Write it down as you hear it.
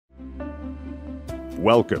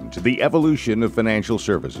Welcome to the Evolution of Financial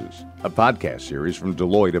Services, a podcast series from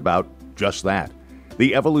Deloitte about just that,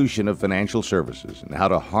 the evolution of financial services and how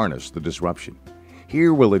to harness the disruption.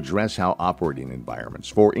 Here we'll address how operating environments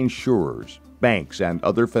for insurers, banks, and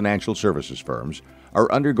other financial services firms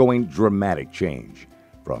are undergoing dramatic change,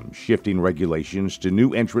 from shifting regulations to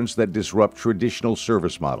new entrants that disrupt traditional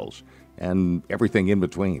service models, and everything in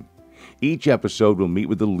between. Each episode will meet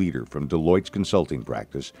with a leader from Deloitte's consulting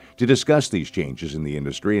practice to discuss these changes in the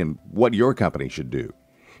industry and what your company should do.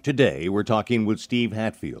 Today, we're talking with Steve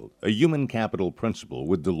Hatfield, a human capital principal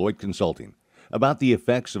with Deloitte Consulting, about the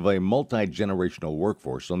effects of a multi-generational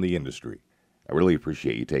workforce on the industry. I really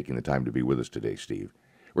appreciate you taking the time to be with us today, Steve.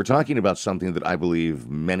 We're talking about something that I believe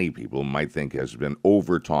many people might think has been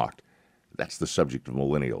over-talked. That's the subject of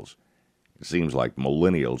millennials. It seems like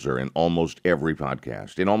millennials are in almost every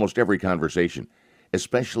podcast, in almost every conversation,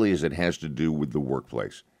 especially as it has to do with the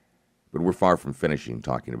workplace. But we're far from finishing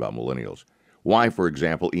talking about millennials. Why, for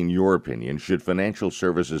example, in your opinion, should financial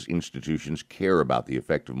services institutions care about the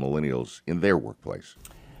effect of millennials in their workplace?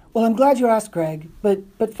 Well, I'm glad you asked, Greg.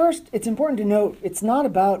 But first, it's important to note it's not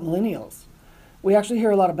about millennials. We actually hear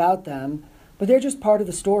a lot about them, but they're just part of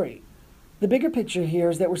the story. The bigger picture here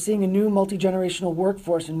is that we're seeing a new multi-generational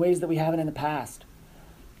workforce in ways that we haven't in the past.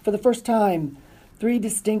 For the first time, 3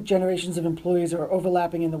 distinct generations of employees are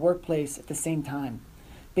overlapping in the workplace at the same time.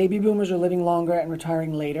 Baby boomers are living longer and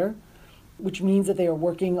retiring later, which means that they are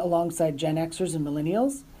working alongside Gen Xers and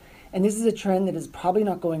millennials. And this is a trend that is probably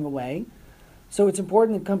not going away. So it's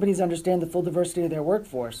important that companies understand the full diversity of their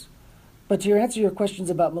workforce. But to answer your questions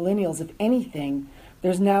about millennials, if anything,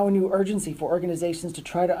 there's now a new urgency for organizations to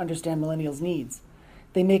try to understand millennials' needs.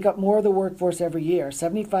 They make up more of the workforce every year,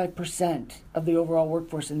 75% of the overall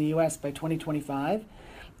workforce in the U.S. by 2025,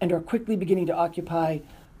 and are quickly beginning to occupy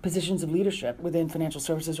positions of leadership within financial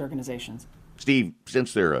services organizations. Steve,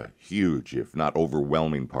 since they're a huge, if not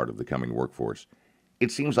overwhelming part of the coming workforce,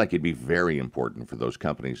 it seems like it'd be very important for those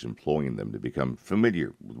companies employing them to become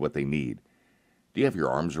familiar with what they need. Do you have your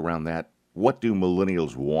arms around that? What do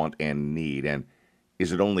millennials want and need? And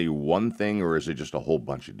is it only one thing, or is it just a whole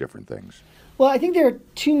bunch of different things? Well, I think there are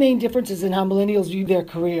 2 main differences in how millennials view their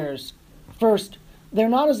careers. First, they're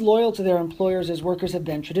not as loyal to their employers as workers have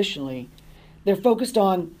been traditionally. They're focused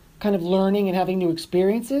on kind of learning and having new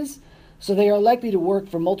experiences, so they are likely to work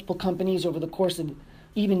for multiple companies over the course of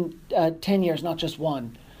even 10 years, not just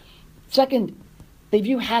one. Second, they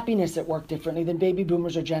view happiness at work differently than baby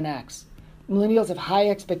boomers or Gen X. Millennials have high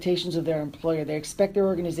expectations of their employer. They expect their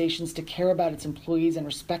organizations to care about its employees and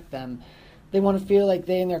respect them. They want to feel like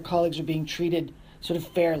they and their colleagues are being treated sort of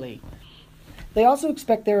fairly. They also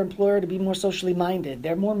expect their employer to be more socially minded.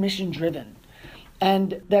 They're more mission-driven.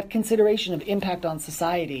 And that consideration of impact on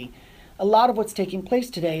society, a lot of what's taking place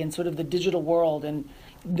today in sort of the digital world and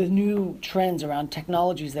the new trends around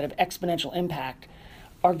technologies that have exponential impact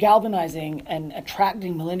are galvanizing and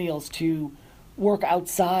attracting millennials to work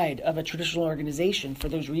outside of a traditional organization for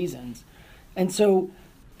those reasons. And so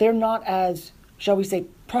they're not as, shall we say,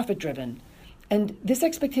 profit-driven. And this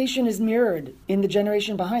expectation is mirrored in the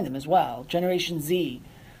generation behind them as well, Generation Z,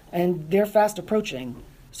 and they're fast approaching.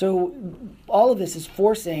 So all of this is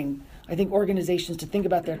forcing, I think, organizations to think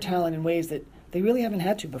about their talent in ways that they really haven't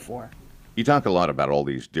had to before. You talk a lot about all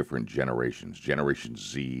these different generations, Generation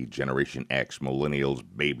Z, Generation X, millennials,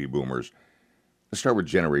 baby boomers. Let's start with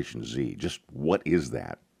Generation Z. Just what is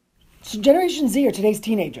that? So Generation Z are today's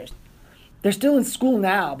teenagers. They're still in school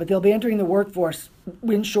now, but they'll be entering the workforce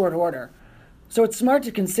in short order. So it's smart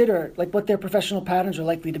to consider what their professional patterns are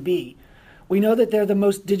likely to be. We know that they're the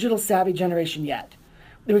most digital savvy generation yet.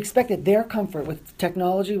 We expect that their comfort with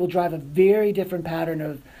technology will drive a very different pattern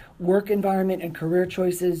of work environment and career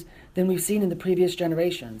choices than we've seen in the previous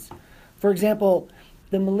generations. For example,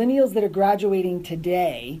 the millennials that are graduating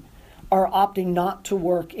today are opting not to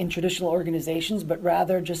work in traditional organizations, but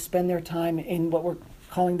rather just spend their time in what we're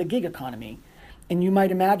calling the gig economy. And you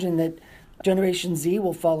might imagine that Generation Z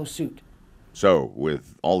will follow suit. So,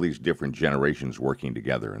 with all these different generations working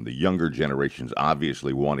together and the younger generations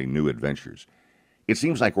obviously wanting new adventures, it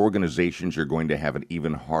seems like organizations are going to have an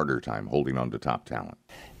even harder time holding on to top talent.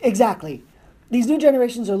 Exactly. These new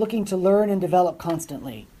generations are looking to learn and develop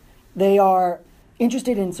constantly. They are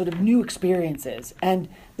interested in sort of new experiences, and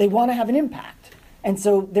they want to have an impact. And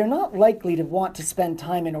so they're not likely to want to spend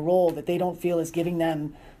time in a role that they don't feel is giving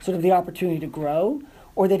them sort of the opportunity to grow,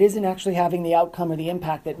 or that isn't actually having the outcome or the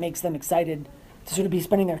impact that makes them excited to sort of be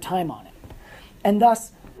spending their time on it. And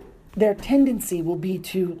thus, their tendency will be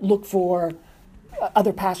to look for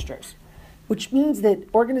other pastures, which means that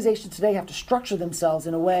organizations today have to structure themselves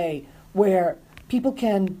in a way where people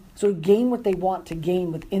can sort of gain what they want to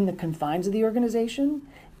gain within the confines of the organization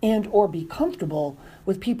and or be comfortable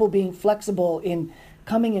with people being flexible in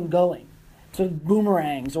coming and going, sort of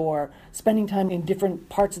boomerangs, or spending time in different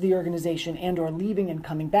parts of the organization and or leaving and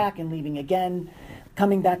coming back and leaving again,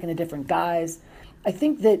 coming back in a different guise. I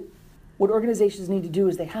think that what organizations need to do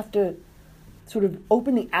is they have to sort of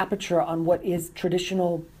open the aperture on what is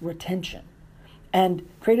traditional retention and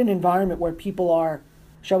create an environment where people are,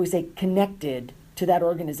 shall we say, connected to that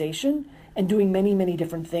organization and doing many, many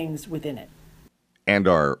different things within it. And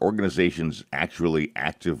are organizations actually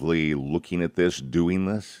actively looking at this, doing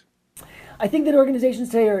this? I think that organizations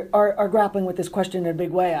today are grappling with this question in a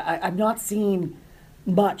big way. I've not seen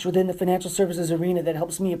much within the financial services arena that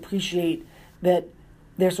helps me appreciate that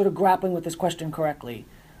they're sort of grappling with this question correctly.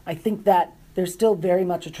 I think that there's still very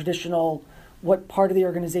much a traditional, what part of the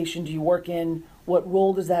organization do you work in? What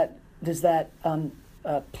role does that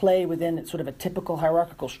play within sort of a typical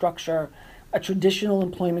hierarchical structure? A traditional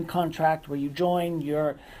employment contract where you join,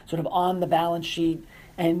 you're sort of on the balance sheet,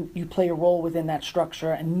 and you play a role within that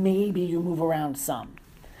structure, and maybe you move around some.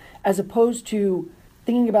 As opposed to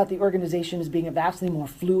thinking about the organization as being a vastly more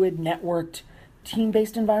fluid, networked,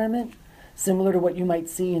 team-based environment, similar to what you might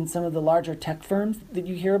see in some of the larger tech firms that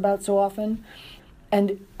you hear about so often,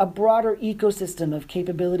 and a broader ecosystem of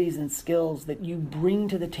capabilities and skills that you bring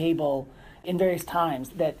to the table in various times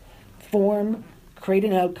that form, create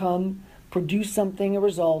an outcome, produce something, a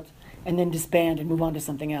result, and then disband and move on to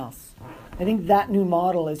something else. I think that new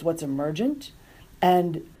model is what's emergent,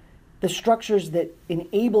 and the structures that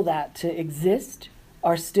enable that to exist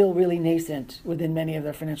are still really nascent within many of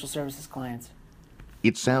their financial services clients.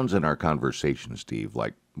 It sounds in our conversation, Steve,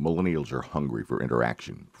 like millennials are hungry for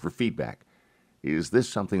interaction, for feedback. Is this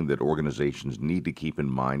something that organizations need to keep in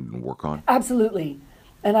mind and work on? Absolutely.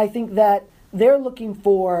 And I think that they're looking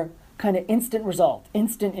for kind of instant result,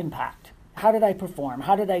 instant impact. How did I perform?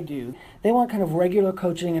 How did I do? They want kind of regular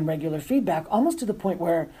coaching and regular feedback, almost to the point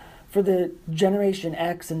where for the Generation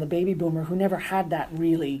X and the baby boomer who never had that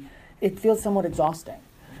really, it feels somewhat exhausting.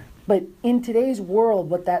 But in today's world,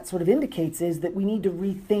 what that sort of indicates is that we need to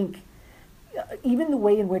rethink even the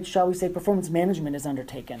way in which, shall we say, performance management is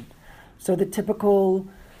undertaken. So the typical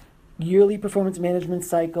yearly performance management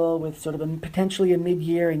cycle with sort of potentially a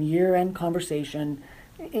mid-year and year-end conversation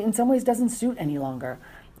in some ways doesn't suit any longer.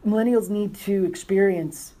 Millennials need to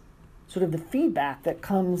experience sort of the feedback that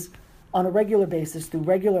comes on a regular basis through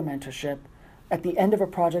regular mentorship at the end of a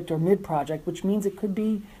project or mid-project, which means it could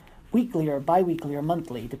be weekly or bi-weekly or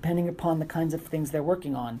monthly, depending upon the kinds of things they're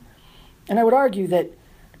working on. And I would argue that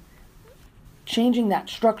changing that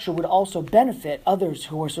structure would also benefit others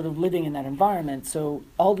who are sort of living in that environment. So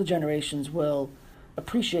all the generations will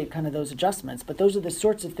appreciate kind of those adjustments, but those are the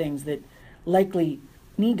sorts of things that likely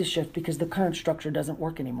need to shift because the current structure doesn't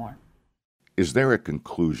work anymore. Is there a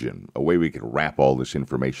conclusion, a way we could wrap all this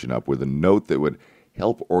information up with a note that would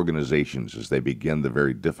help organizations as they begin the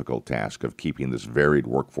very difficult task of keeping this varied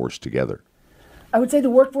workforce together? I would say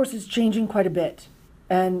the workforce is changing quite a bit,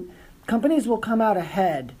 and companies will come out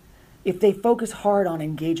ahead if they focus hard on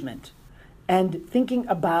engagement and thinking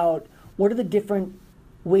about what are the different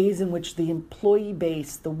ways in which the employee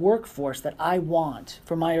base, the workforce that I want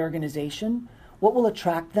for my organization, what will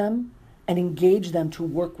attract them and engage them to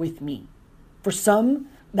work with me. For some,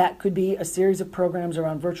 that could be a series of programs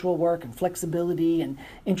around virtual work and flexibility and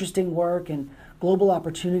interesting work and global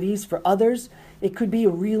opportunities. For others, it could be a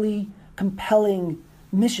really compelling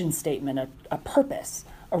mission statement, a purpose,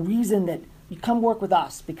 a reason that you come work with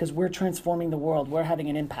us because we're transforming the world, we're having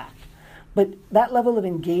an impact. But that level of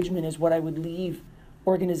engagement is what I would leave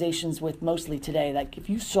organizations with mostly today. Like if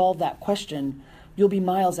you solve that question, you'll be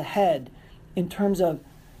miles ahead in terms of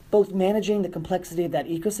both managing the complexity of that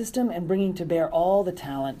ecosystem and bringing to bear all the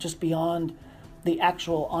talent just beyond the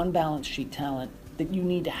actual on-balance sheet talent that you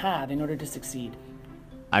need to have in order to succeed.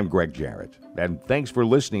 I'm Greg Jarrett, and thanks for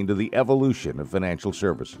listening to The Evolution of Financial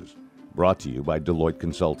Services, brought to you by Deloitte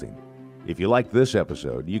Consulting. If you like this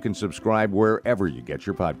episode, you can subscribe wherever you get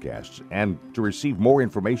your podcasts. And to receive more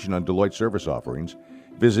information on Deloitte service offerings,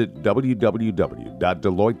 visit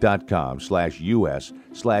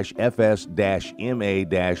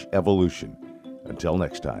www.deloitte.com/US/FS-MA-evolution. Until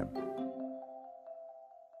next time.